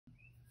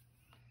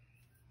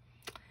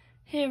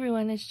Hey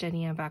everyone, it's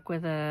Jenny. I'm back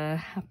with a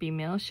happy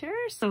mail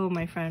share. So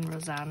my friend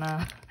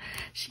Rosanna,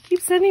 she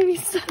keeps sending me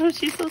stuff.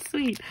 She's so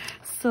sweet.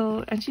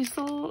 And she's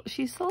so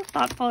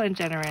thoughtful and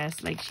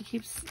generous. Like she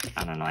keeps,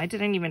 I don't know, I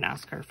didn't even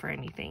ask her for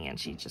anything and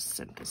she just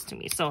sent this to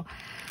me. So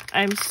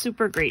I'm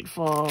super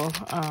grateful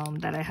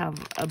that I have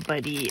a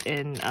buddy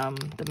in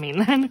the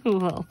mainland who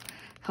will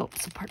help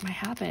support my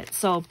habit.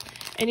 So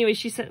anyway,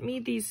 she sent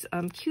me these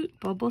cute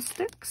bubble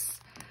sticks.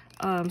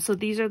 So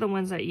these are the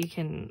ones that you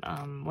can,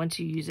 once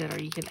you use it, or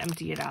you can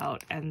empty it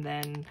out, and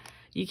then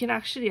you can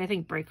actually, I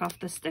think, break off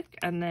the stick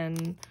and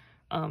then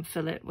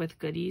fill it with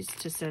goodies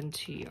to send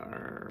to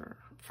your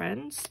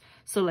friends.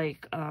 So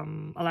like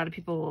a lot of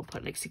people will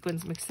put like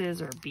sequins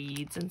mixes or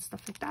beads and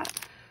stuff like that.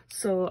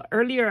 So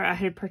earlier I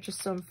had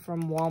purchased some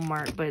from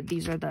Walmart, but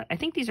these are I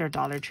think these are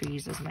Dollar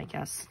Trees is my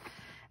guess.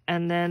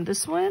 And then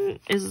this one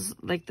is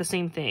like the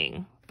same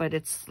thing, but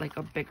it's like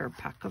a bigger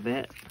pack of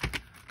it.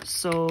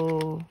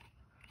 So...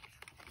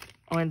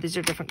 oh, and these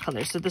are different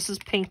colors. So this is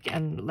pink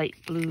and light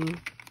blue,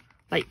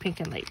 light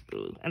pink and light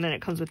blue. And then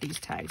it comes with these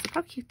tags. Look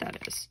how cute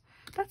that is.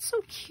 That's so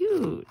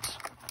cute.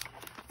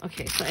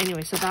 Okay, so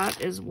anyway, so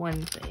that is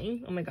one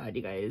thing. Oh my god,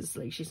 you guys,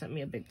 like she sent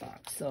me a big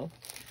box. So,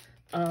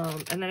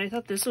 and then I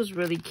thought this was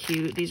really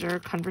cute. These are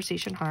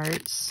conversation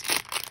hearts.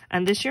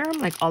 And this year I'm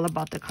like all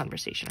about the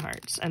conversation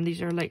hearts. And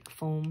these are like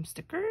foam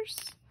stickers.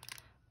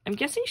 I'm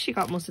guessing she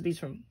got most of these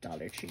from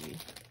Dollar Tree.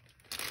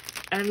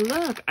 And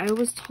look, I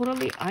was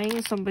totally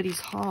eyeing somebody's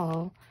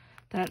haul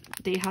that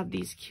they have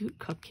these cute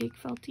cupcake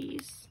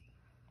felties.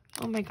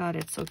 Oh my god,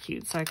 it's so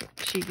cute. So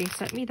she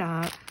sent me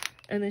that.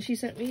 And then she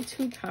sent me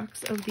 2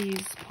 packs of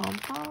these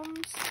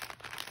pom-poms.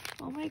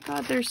 Oh my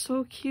god, they're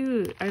so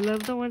cute. I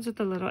love the ones with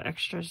the little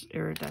extras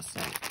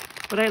iridescent.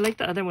 But I like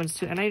the other ones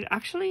too. And I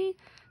actually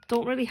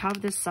don't really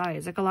have this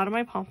size. Like a lot of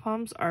my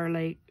pom-poms are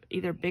like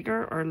either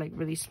bigger or like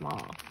really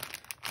small.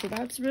 So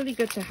that's really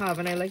good to have.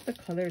 And I like the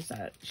colors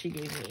that she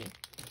gave me.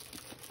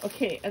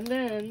 Okay, and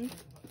then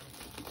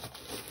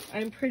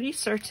I'm pretty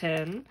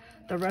certain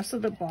the rest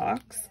of the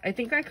box, I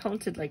think I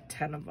counted like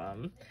 10 of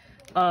them,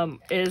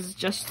 is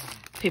just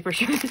paper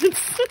shreds.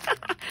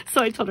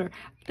 So I told her,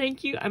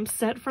 thank you, I'm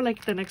set for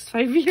like the next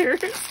 5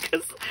 years.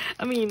 Because,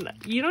 I mean,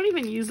 you don't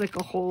even use like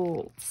a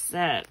whole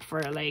set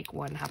for like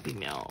one Happy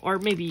Meal. Or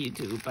maybe you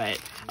do, but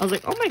I was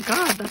like, oh my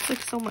god, that's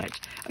like so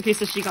much. Okay,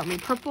 so she got me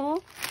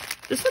purple.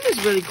 This one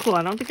is really cool.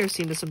 I don't think I've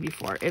seen this one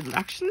before. It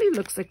actually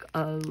looks like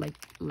a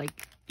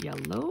like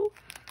yellow,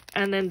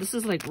 and then this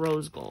is like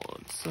rose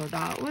gold. So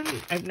that one,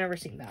 I've never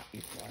seen that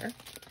before.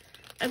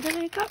 And then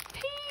I got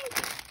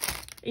pink,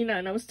 you know,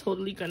 and I was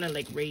totally gonna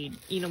like raid,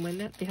 you know,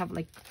 when they have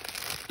like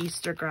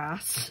Easter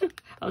grass.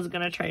 I was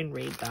gonna try and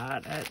raid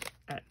that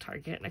at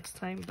Target next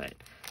time, but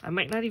I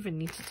might not even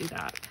need to do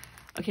that.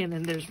 Okay, and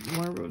then there's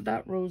more of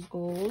that rose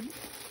gold,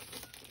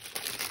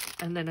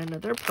 and then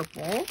another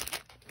purple.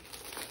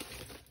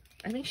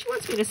 I think she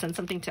wants me to send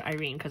something to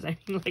Irene because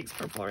Irene likes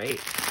purple, right?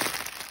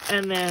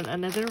 And then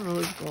another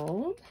rose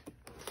gold.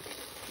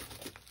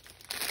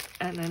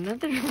 And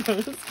another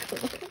rose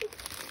gold.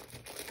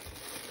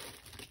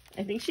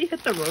 I think she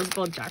hit the rose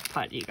gold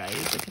jackpot, you guys.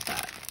 Look at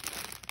that.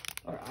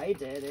 Or I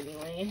did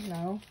anyway.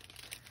 No.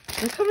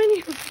 Look how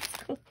many rose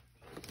gold.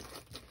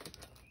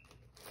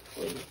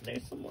 Wait,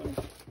 there's some more.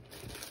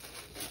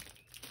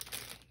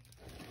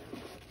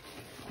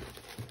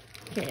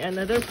 Okay,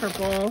 another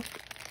purple.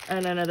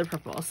 And another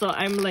purple. So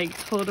I'm like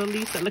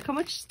totally set. Look how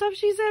much stuff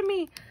she sent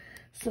me.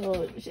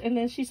 So, and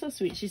then she's so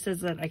sweet. She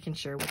says that I can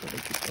share with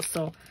other people.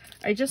 So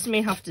I just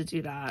may have to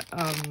do that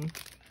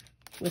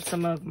with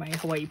some of my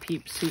Hawaii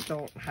peeps who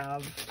don't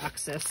have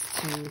access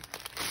to,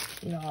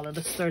 you know, all of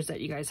the stores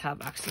that you guys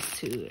have access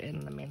to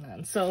in the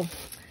mainland. So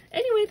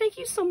anyway, thank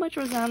you so much,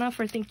 Rosanna,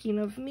 for thinking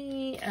of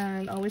me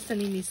and always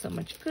sending me so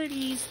much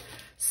goodies.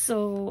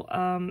 So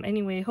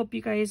anyway, hope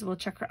you guys will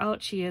check her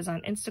out. She is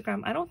on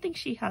Instagram. I don't think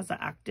she has an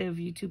active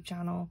YouTube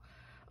channel,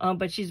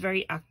 but she's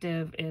very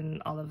active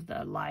in all of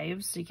the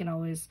lives. So you can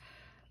always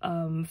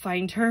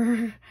find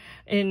her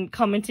in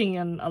commenting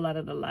on a lot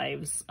of the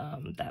lives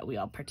that we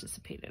all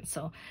participate in.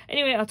 So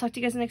anyway, I'll talk to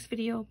you guys in the next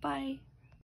video. Bye.